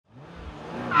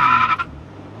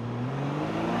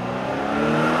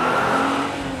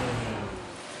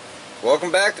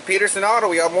welcome back to Peterson Auto.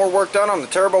 We got more work done on the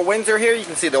turbo Windsor here. You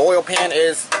can see the oil pan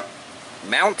is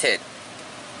mounted.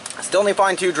 I still need to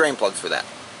find 2 drain plugs for that.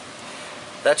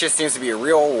 That just seems to be a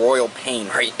real royal pain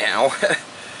right now.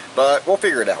 But we'll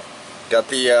figure it out. Got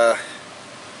the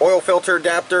oil filter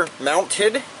adapter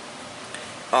mounted.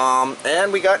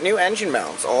 And we got new engine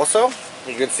mounts. Also,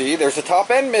 you can see there's a top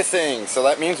end missing. So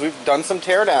that means we've done some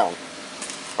tear down.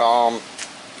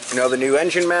 The new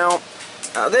engine mount.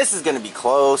 This is going to be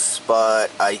close,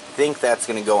 but I think that's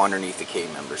going to go underneath the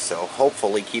K-member. So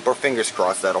hopefully, keep our fingers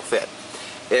crossed, that'll fit.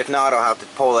 If not, I'll have to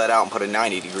pull that out and put a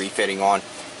 90-degree fitting on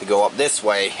to go up this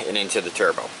way and into the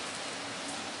turbo.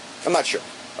 I'm not sure.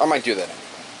 I might do that anyway.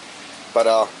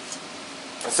 But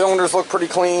the cylinders look pretty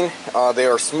clean. They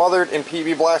are smothered in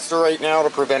PB Blaster right now to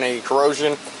prevent any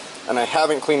corrosion. And I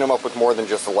haven't cleaned them up with more than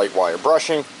just a light wire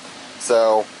brushing.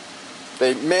 So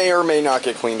they may or may not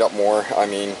get cleaned up more. I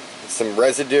mean, some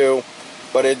residue,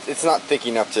 but it's not thick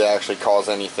enough to actually cause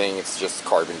anything. It's just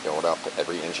carbon buildup.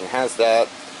 Every engine has that.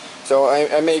 So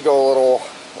I may go a little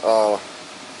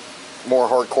more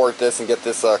hardcore at this and get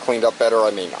this cleaned up better.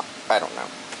 I may not. I don't know.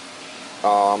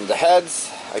 The heads,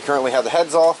 I currently have the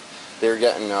heads off. They're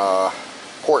getting a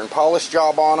port and polish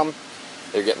job on them.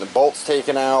 They're getting the bolts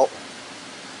taken out.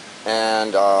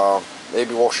 And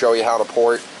maybe we'll show you how to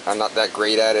port. I'm not that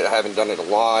great at it. I haven't done it a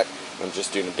lot. I'm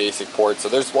just doing a basic port. So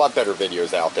there's a lot better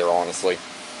videos out there, honestly.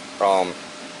 The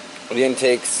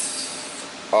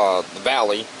intakes, the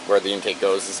valley where the intake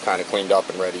goes is kind of cleaned up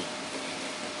and ready.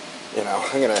 You know,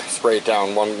 I'm going to spray it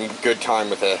down one good time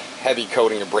with a heavy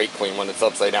coating of brake clean when it's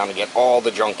upside down to get all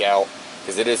the junk out,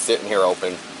 because it is sitting here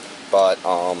open. But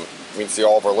you can see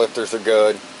all of our lifters are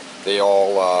good. They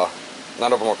all,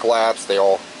 none of them are collapsed. They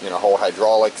all, hold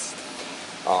hydraulics.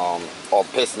 All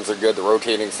the pistons are good. The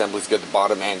rotating assembly is good. The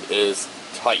bottom end is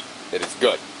tight. It is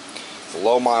good. It's a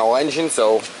low mile engine,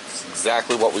 so it's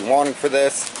exactly what we wanted for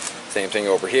this. Same thing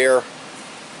over here.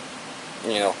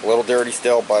 A little dirty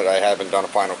still, but I haven't done a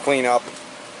final cleanup.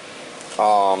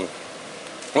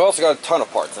 We also got a ton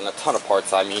of parts, and a ton of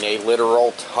parts, I mean a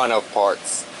literal ton of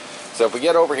parts. So if we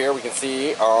get over here, we can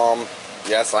see,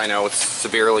 yes, I know it's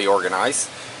severely organized.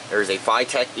 There's a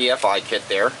Phytech EFI kit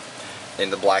there in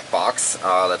the black box.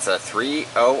 That's a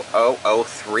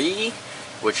 30003,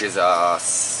 which is a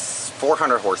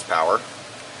 400 horsepower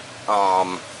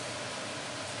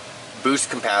boost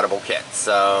compatible kit.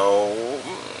 So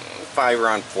probably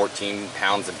around 14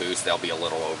 pounds of boost. They'll be a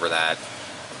little over that.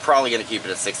 Probably going to keep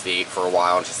it at 68 for a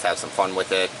while and just have some fun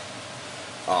with it.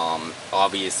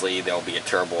 Obviously there'll be a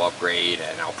turbo upgrade,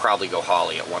 and I'll probably go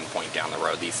Holly at one point down the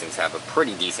road. These things have a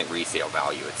pretty decent resale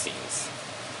value, it seems.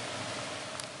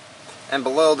 And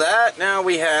below that, now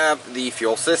we have the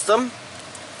fuel system.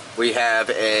 We have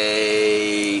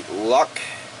a Luck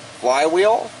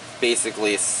flywheel,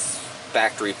 basically a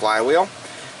factory flywheel.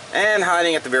 And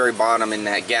hiding at the very bottom in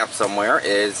that gap somewhere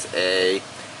is a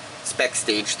spec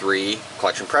stage 3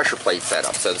 clutch and pressure plate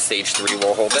setup. So the stage 3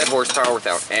 will hold that horsepower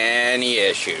without any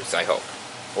issues, I hope.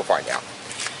 We'll find out.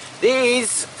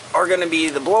 These are going to be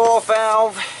the blow-off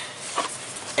valve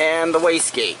and the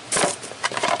wastegate.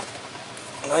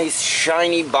 Nice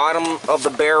shiny bottom of the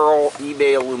barrel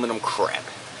eBay aluminum crap.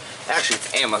 Actually,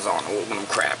 it's Amazon aluminum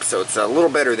crap, so it's a little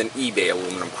better than eBay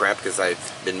aluminum crap because I've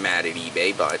been mad at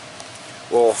eBay, but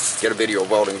we'll get a video of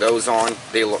welding those on.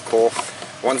 They look cool.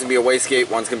 One's going to be a wastegate,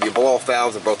 one's going to be a blow-off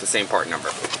valve. They're both the same part number.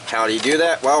 How do you do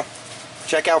that? Well,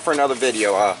 check out for another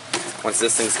video once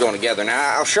this thing's going together.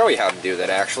 Now, I'll show you how to do that,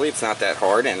 actually. It's not that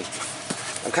hard, and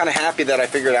I'm kind of happy that I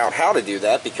figured out how to do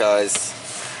that, because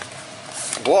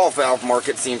the blow-off valve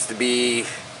market seems to be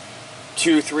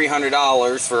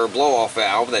 $200–300 for a blow-off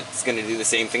valve that's going to do the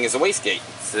same thing as a wastegate.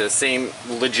 It's the same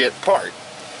legit part.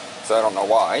 So I don't know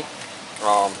why.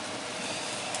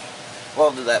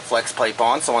 Welded that flex pipe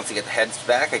on, so once I get the heads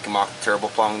back, I can mock the turbo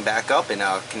plumbing back up and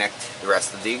connect the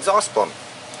rest of the exhaust plumbing.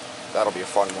 That'll be a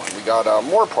fun one. We got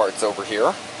more parts over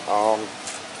here. Well,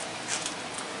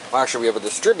 actually, we have a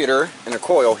distributor and a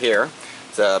coil here.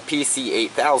 It's a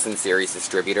PC8000 series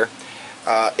distributor.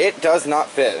 It does not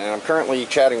fit, and I'm currently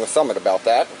chatting with Summit about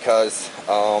that, because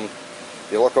if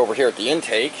you look over here at the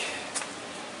intake,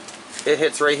 it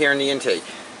hits right here in the intake.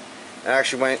 I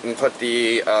actually went and put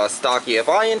the stock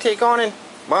EFI intake on it.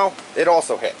 Well, it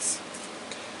also hits.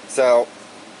 So,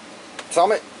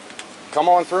 Summit, come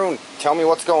on through and tell me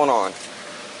what's going on.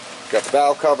 Got the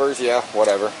valve covers, yeah,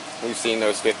 whatever. We've seen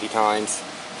those 50 times.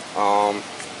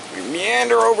 We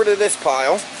meander over to this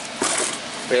pile.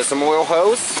 We have some oil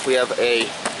hose. We have a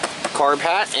carb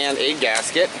hat and a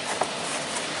gasket.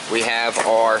 We have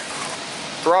our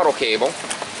throttle cable.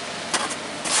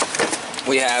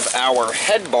 We have our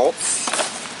head bolts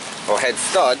head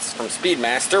studs from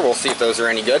Speedmaster. We'll see if those are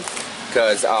any good,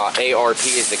 because ARP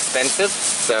is expensive,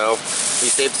 so we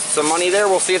saved some money there.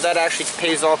 We'll see if that actually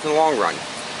pays off in the long run.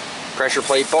 Pressure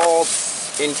plate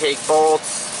bolts, intake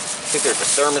bolts. I think there's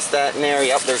a thermostat in there.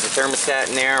 Yep, there's a thermostat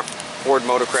in there. Ford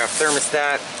Motorcraft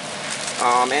thermostat.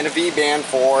 And a V-band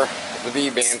for the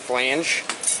V-band flange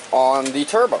on the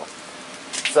turbo.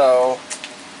 So,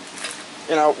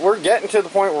 you know, we're getting to the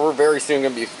point where we're very soon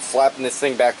going to be slapping this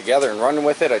thing back together and running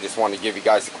with it. I just wanted to give you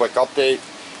guys a quick update,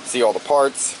 see all the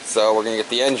parts. So we're going to get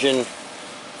the engine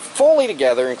fully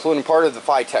together, including part of the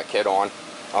Phi-Tech kit on,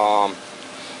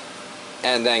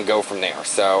 and then go from there.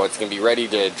 So it's going to be ready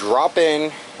to drop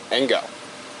in and go.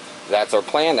 That's our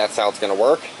plan. That's how it's going to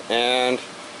work. And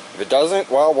if it doesn't,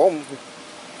 well, we'll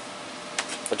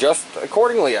adjust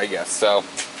accordingly, I guess. So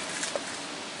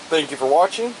thank you for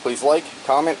watching. Please like,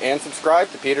 comment, and subscribe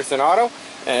to Peterson Auto.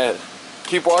 And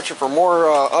keep watching for more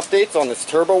updates on this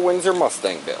Turbo Windsor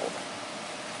Mustang build.